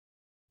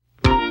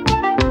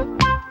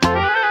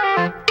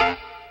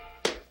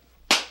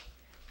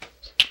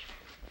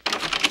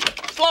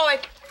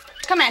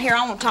come out here.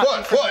 I want to talk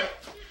to you. What?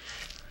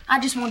 I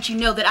just want you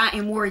to know that I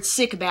am worried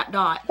sick about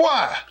Dot.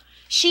 Why?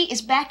 She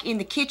is back in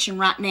the kitchen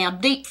right now,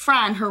 deep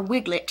frying her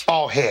wiglet.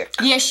 Oh, heck.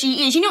 Yes,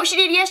 she is. You know what she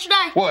did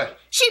yesterday? What?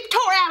 She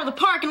tore out of the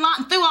parking lot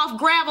and threw off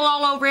gravel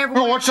all over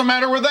everywhere. Well, what's the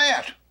matter with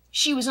that?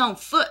 She was on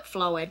foot,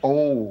 Floyd.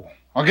 Oh,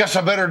 I guess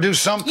I better do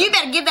something. You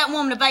better give that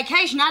woman a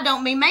vacation. I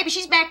don't mean maybe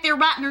she's back there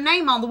writing her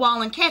name on the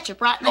wall in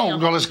ketchup right now. Oh,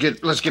 well, let's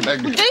get back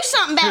to Do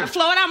something about it,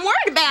 Floyd. I'm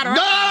worried about her.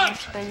 Dot!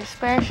 Be a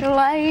special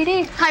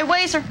lady. Hey,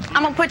 Weezer,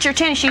 I'm gonna put your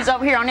tennis shoes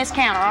over here on this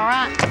counter, all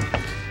right?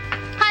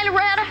 Hey,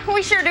 Loretta,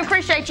 we sure do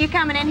appreciate you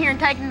coming in here and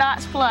taking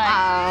Dot's place.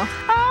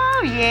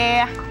 Oh,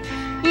 yeah.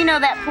 You know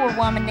that poor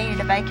woman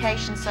needed a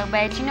vacation so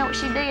bad. You know what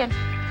she did?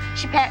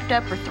 She packed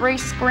up her 3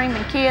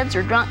 screaming kids,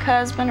 her drunk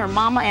husband, her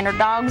mama, and her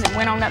dogs and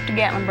went on up to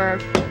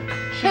Gatlinburg.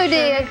 Who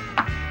did?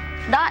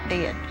 Dot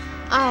did.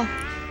 Oh.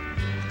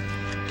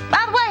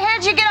 By the way,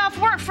 how'd you get off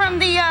work from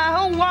the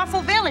old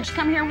Waffle Village to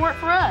come here and work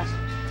for us?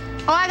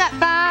 Oh, I got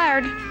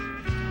fired.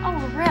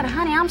 Oh, Loretta,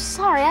 honey, I'm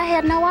sorry. I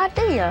had no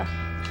idea.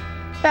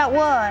 About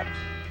what?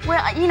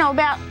 Well,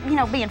 about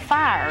being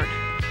fired.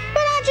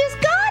 But I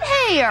just got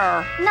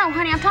here. No,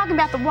 honey, I'm talking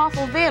about the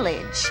Waffle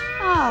Village.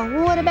 Oh,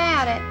 well, what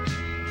about it?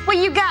 Well,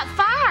 you got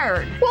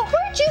fired. Well,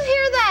 where'd you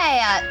hear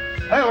that?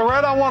 Hey,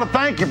 Loretta, I want to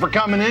thank you for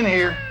coming in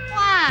here.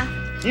 Why?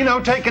 You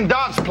know, taking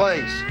Dot's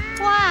place.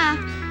 Why?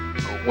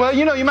 Well,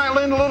 you know, you might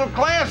lend a little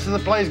class to the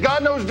place.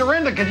 God knows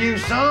Dorinda could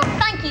use some.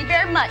 Thank you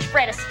very much,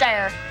 Fred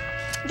Astaire.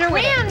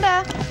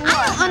 Dorinda,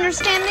 I don't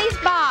understand these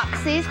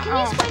boxes. Can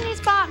you explain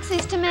these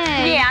boxes to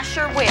me? Yeah, I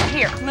sure will.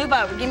 Here, move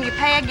over. Give me your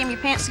pad, give me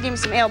your pencil, give me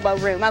some elbow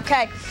room,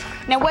 okay?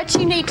 Now, what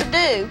you need to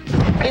do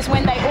is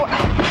when they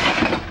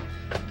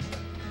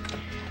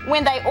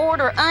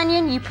order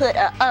onion, you put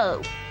a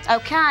O,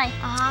 okay?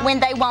 When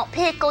they want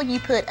pickle, you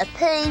put a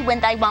P. When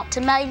they want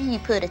tomato, you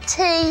put a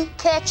T.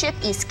 Ketchup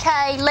is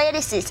K.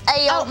 Lettuce is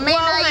L.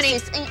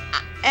 Mayonnaise is E.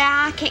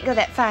 I can't go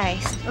that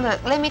fast.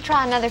 Look, let me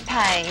try another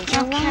page.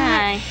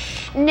 Okay.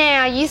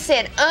 Now, you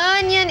said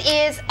onion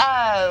is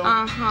O.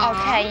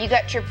 Okay, you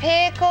got your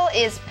pickle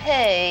is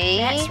P.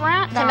 That's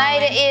right,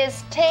 Tomato darling.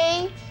 is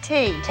T.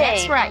 T.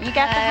 That's right. You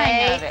got the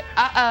hang of it.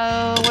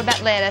 Uh-oh. What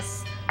about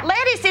lettuce?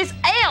 Lettuce is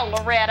L,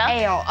 Loretta.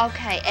 L.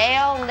 Okay,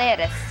 L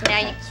lettuce.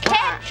 Now,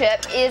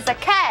 ketchup is a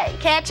K.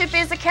 Ketchup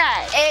is a K.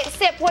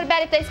 Except, what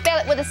about if they spell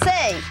it with a C?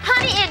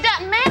 Honey, it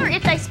doesn't matter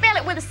if they spell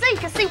it with a C,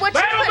 because see what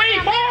you That'll put be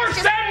down there is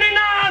just...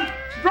 $4.79.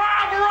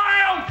 Drive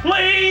around,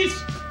 please.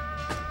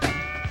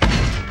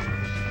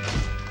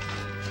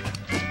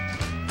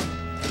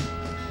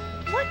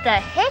 What the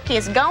heck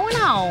is going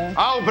on?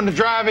 I opened the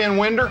drive-in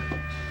window.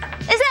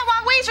 Is that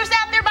why Weezer's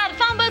out there by the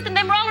phone booth and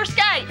them roller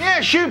skates?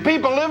 Yeah, shoot,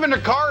 people live in their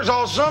cars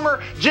all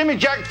summer. Jimmy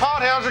Jack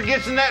Pothouser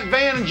gets in that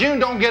van in June,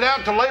 don't get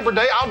out till Labor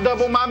Day. I'll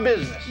double my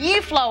business.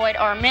 You, Floyd,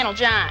 are a mental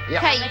giant. Yeah.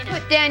 Okay, you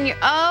put down your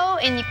O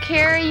and you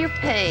carry your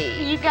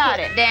P. You got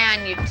it. Put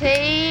down your T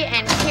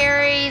and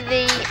carry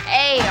the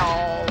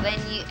L. Then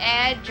you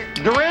add your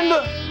K.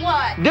 Dorinda?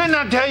 What? Didn't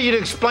I tell you to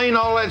explain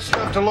all that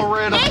stuff to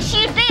Loretta? Yes,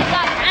 you did, Dr.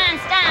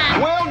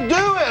 Einstein. Well,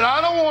 do it. I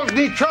don't want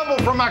any trouble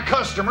from my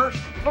customers.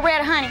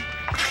 Loretta, honey,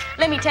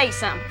 let me tell you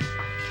something.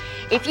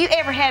 If you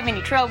ever have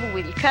any trouble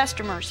with your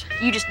customers,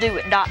 you just do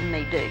what Dot and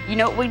me do. You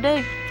know what we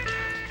do?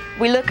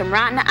 We look them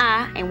right in the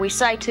eye and we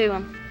say to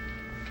them,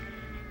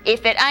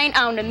 if it ain't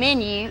on the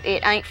menu,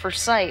 it ain't for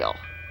sale.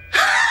 We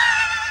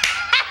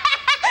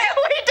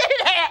do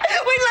that.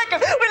 We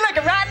look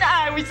them right in the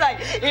eye and we say,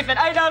 if it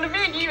ain't on the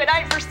menu, it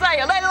ain't for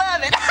sale. They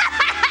love it.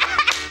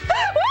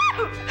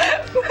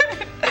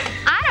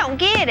 I don't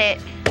get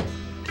it.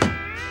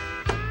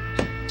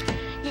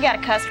 You got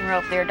a customer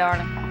up there,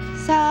 darling.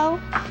 So?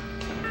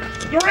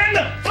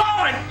 Dorinda,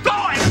 Floyd.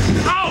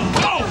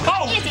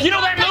 Oh. You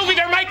know that movie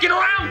they're making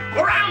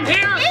around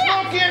here?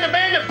 Smokey and the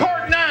Bandit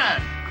Part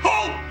 9.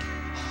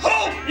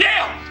 Oh,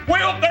 yeah.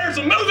 Well, there's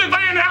a movie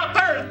van out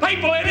there with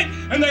people in it,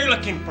 and they're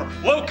looking for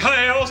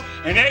locales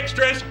and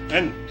extras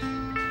and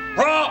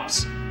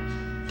props.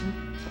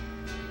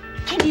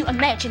 Can you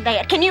imagine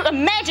that? Can you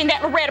imagine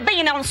that, Loretta,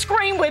 being on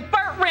screen with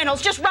Burt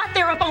Reynolds, just right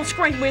there up on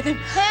screen with him?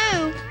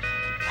 Who?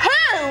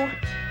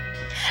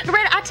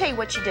 Loretta, I tell you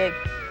what you do.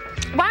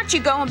 Why don't you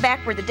go on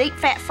back where the deep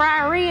fat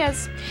fryer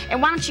is,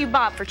 and why don't you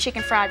bob for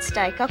chicken fried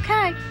steak,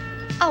 okay?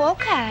 Oh,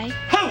 okay.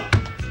 Who?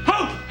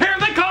 Here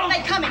they come.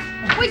 They coming.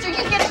 Weezer,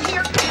 you get in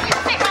here. You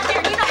sit right there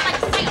and you don't make a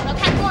sound,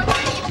 okay? Go on,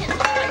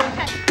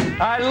 okay?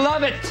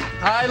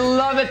 I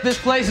love it. This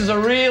place is a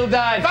real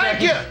dive.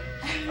 Thank you.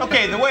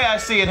 Okay, the way I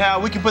see it,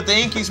 Hal, we can put the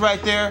Inkies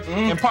right there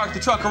and park the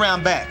truck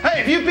around back.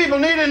 Hey, if you people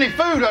need any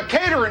food,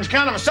 catering's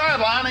kind of a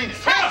sideline, ain't it?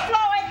 Hush,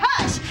 Floyd,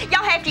 hush.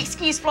 Y'all have to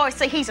excuse Floyd,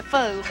 see he's a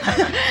fool.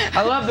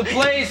 I love the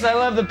place. I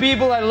love the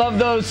people. I love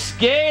those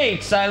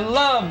skates. I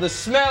love the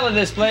smell of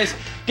this place.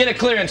 Get a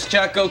clearance,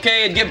 Chuck,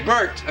 okay? And give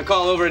Bert a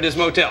call over at his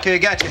motel. Okay,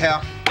 got you,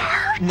 Hal.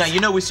 Now, you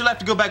know, we still have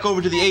to go back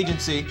over to the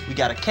agency. We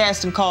got a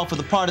casting call for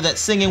the part of that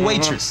singing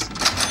waitress.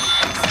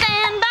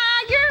 Stand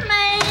by your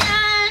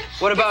man.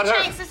 What about her?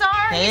 Chances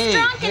are he's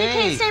drunk and he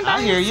can't stand by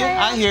I hear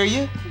himself.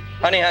 you.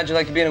 Honey, how'd you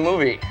like to be in a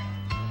movie?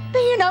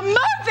 Be in a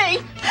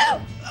movie?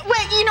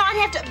 Well, you know,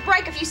 I'd have to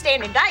break a few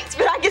standing dates,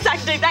 but I guess I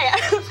could do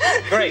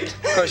that. Great.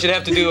 Of course, you'd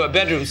have to do a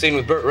bedroom scene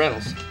with Burt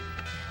Reynolds.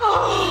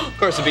 Of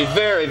course, it'd be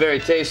very, very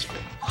tasteful.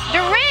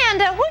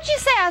 Duranda, what'd you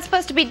say I was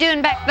supposed to be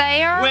doing back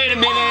there? Wait a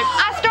minute.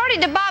 I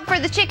started to bob for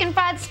the chicken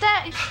fried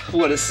steak.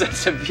 What a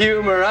sense of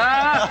humor,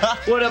 huh?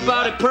 What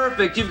about it?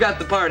 Perfect. You've got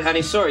the part,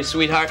 honey. Sorry,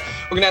 sweetheart.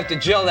 We're gonna have to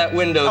gel that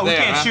window there.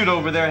 We can't shoot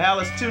over there, Hal.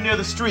 It's too near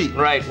the street.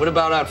 Right. What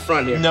about out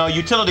front here? No,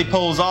 utility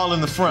poles all in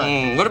the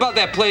front. What about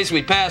that place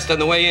we passed on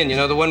the way in? You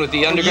know, the one with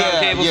the underground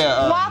cables?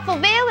 Yeah. Waffle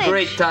Village.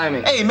 Great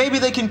timing. Hey, maybe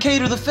they can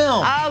cater the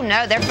film. Oh,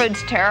 no, their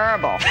food's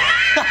terrible.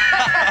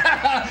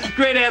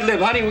 Great ad-lib,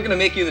 honey. We're gonna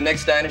make you the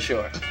next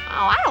dinosaur.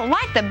 Oh, I don't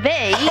like the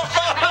bee.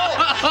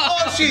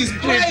 Oh, she's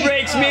great. She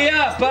breaks me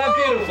up. Huh?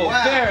 Beautiful.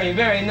 Wow. Very,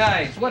 very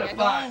nice. What a Come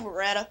fun. on,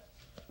 Loretta.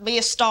 Be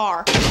a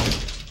star.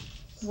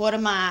 What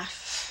am I?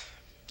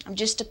 I'm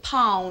just a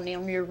pawn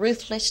on your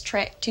ruthless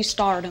trek to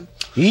stardom.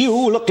 You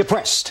look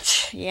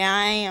depressed. Yeah,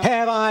 I am.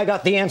 Have I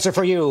got the answer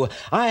for you?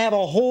 I have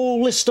a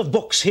whole list of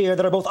books here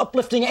that are both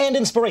uplifting and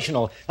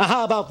inspirational. Now,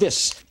 how about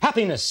this?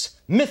 Happiness,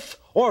 myth,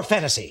 or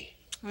fantasy?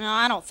 No,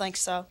 I don't think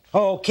so.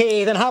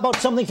 Okay, then how about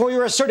something for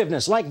your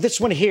assertiveness, like this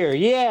one here?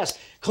 Yes,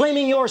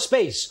 claiming your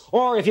space.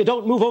 Or if you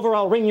don't move over,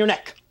 I'll wring your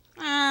neck.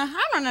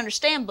 I don't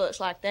understand books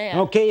like that.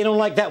 Okay, you don't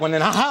like that one then.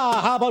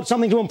 How about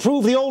something to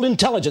improve the old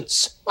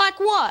intelligence? Like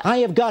what? I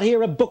have got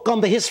here a book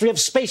on the history of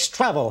space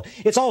travel.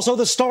 It's also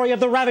the story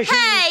of the ravishing...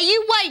 Hey,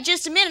 you wait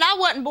just a minute. I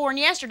wasn't born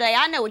yesterday.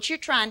 I know what you're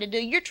trying to do.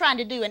 You're trying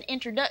to do an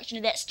introduction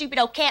to that stupid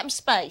old Captain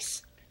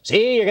Space.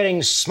 See, you're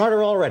getting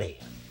smarter already.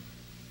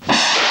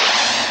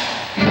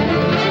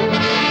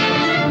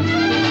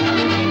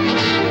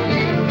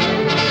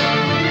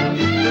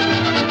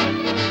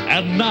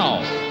 And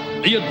now,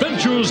 the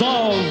adventures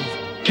of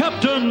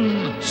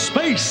Captain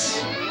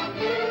Space.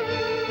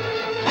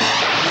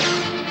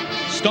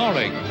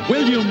 Starring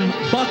William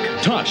Buck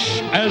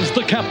Tush as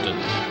the captain,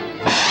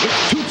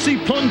 with Tootsie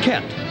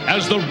Plunkett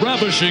as the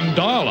ravishing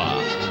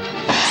Darla,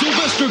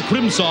 Sylvester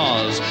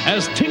Crimsaws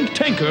as Tink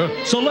Tanker,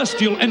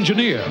 celestial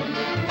engineer,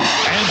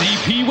 and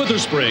E.P.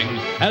 Witherspring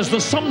as the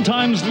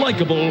sometimes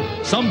likable,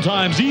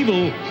 sometimes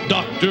evil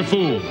Dr.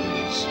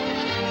 Fooms.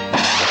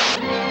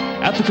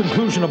 At the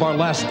conclusion of our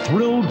last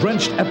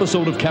thrill-drenched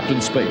episode of Captain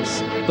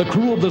Space, the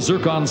crew of the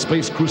Zircon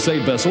Space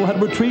Crusade vessel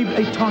had retrieved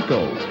a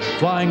taco,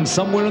 flying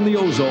somewhere in the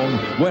ozone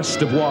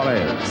west of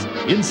Juarez.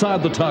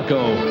 Inside the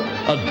taco,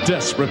 a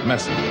desperate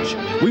message.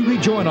 We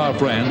rejoin our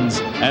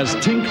friends as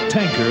Tink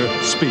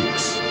Tanker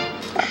speaks.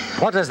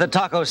 What does the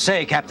taco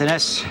say, Captain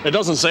S? It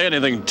doesn't say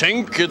anything,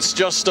 Tink. It's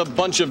just a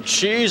bunch of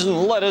cheese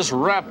and lettuce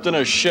wrapped in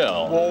a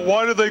shell. Well,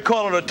 why do they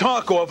call it a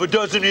taco if it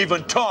doesn't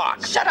even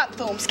talk? Shut up,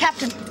 Fooms.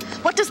 Captain,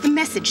 what does the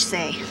message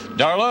say?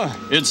 Darla,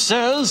 it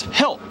says,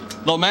 help.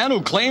 The man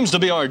who claims to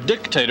be our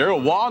dictator,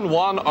 Juan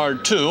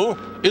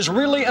R2, is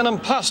really an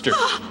imposter.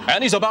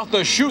 And he's about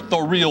to shoot the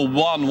real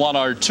Juan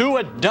R2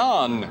 at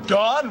dawn.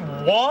 Don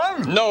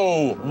Juan?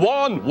 No,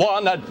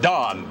 Juan at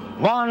dawn.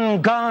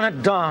 One gone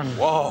at dawn.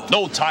 Whoa.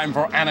 No time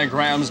for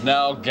anagrams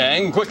now,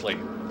 gang. Quickly,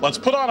 let's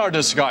put on our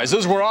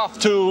disguises. We're off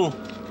to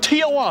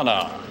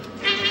Tijuana.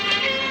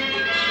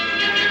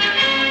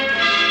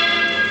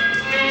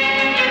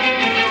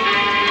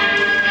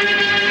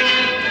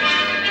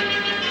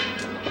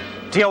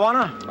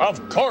 Tijuana?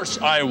 Of course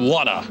I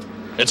wanna.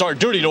 It's our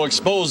duty to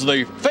expose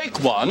the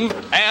fake one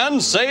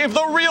and save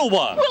the real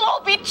one. We'll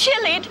all be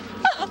chilled.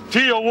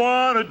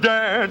 Tijuana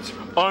dance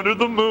under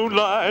the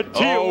moonlight.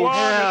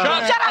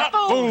 Tijuana. Shut up,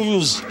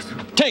 Fooms.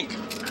 Tink,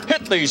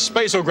 hit the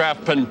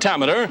spaceograph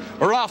pentameter.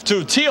 We're off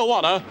to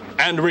Tijuana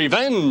and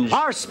revenge.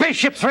 Our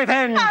spaceship's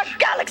revenge. Our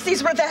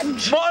galaxy's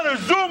revenge.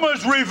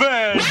 Montezuma's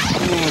revenge.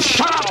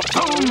 Shut up,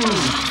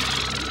 Fooms.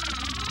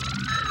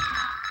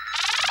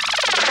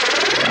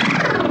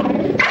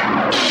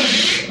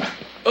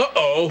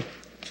 Uh-oh.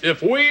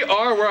 If we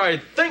are where I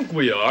think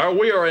we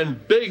are in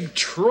big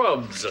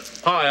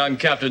trubs. Hi, I'm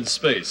Captain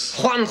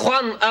Space. Juan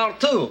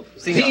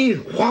R2. The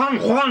Juan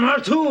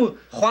R2.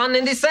 Juan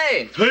in the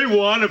same. Hey,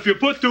 Juan, if you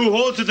put 2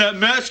 holes in that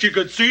mask, you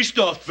could see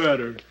stuff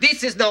better.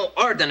 This is no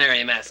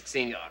ordinary mask,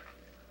 senor.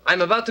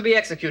 I'm about to be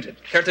executed.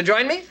 Care to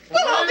join me?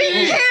 We'll all be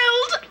killed.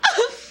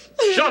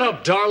 Shut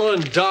up, Darla,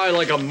 and die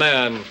like a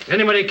man.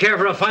 Anybody care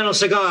for a final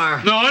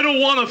cigar? No, I don't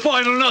want to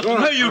final nothing.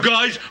 Hey, you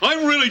guys,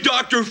 I'm really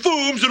Dr.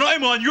 Fooms, and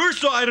I'm on your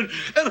side, and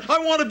I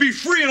want to be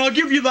free, and I'll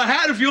give you the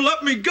hat if you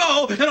let me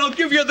go, and I'll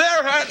give you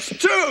their hats,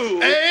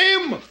 too.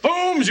 Aim!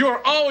 Fooms,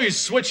 you're always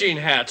switching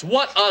hats.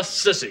 What a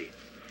sissy.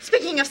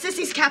 Speaking of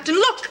sissies, Captain,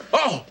 look.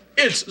 Oh,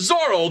 it's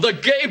Zorro, the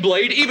gay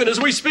blade, even as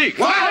we speak.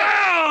 Wow!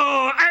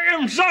 I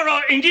am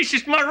Zorro, and this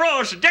is my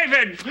Rose,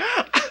 David.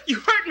 You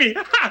heard me.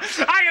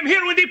 I am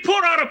here when the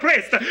poor are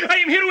oppressed. I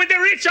am here when the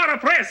rich are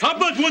oppressed. How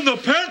about when the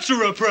pants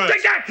are oppressed?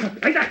 Take that!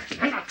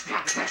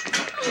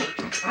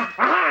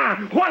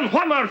 Juan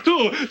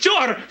R2, you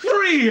are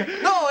free.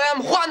 No, I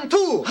am Juan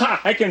too.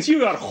 I can see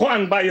you are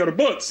Juan by your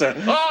boots.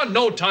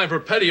 No time for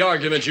petty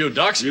argument, you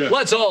ducks. Yeah.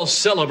 Let's all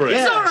celebrate.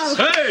 Yes. Zorro,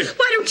 Hey!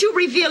 why don't you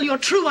reveal your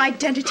true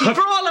identity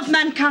for all of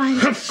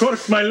mankind? Of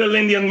course, my little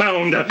Indian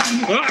mound. I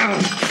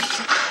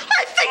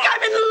think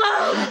I'm in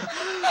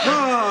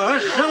Oh,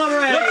 let's celebrate.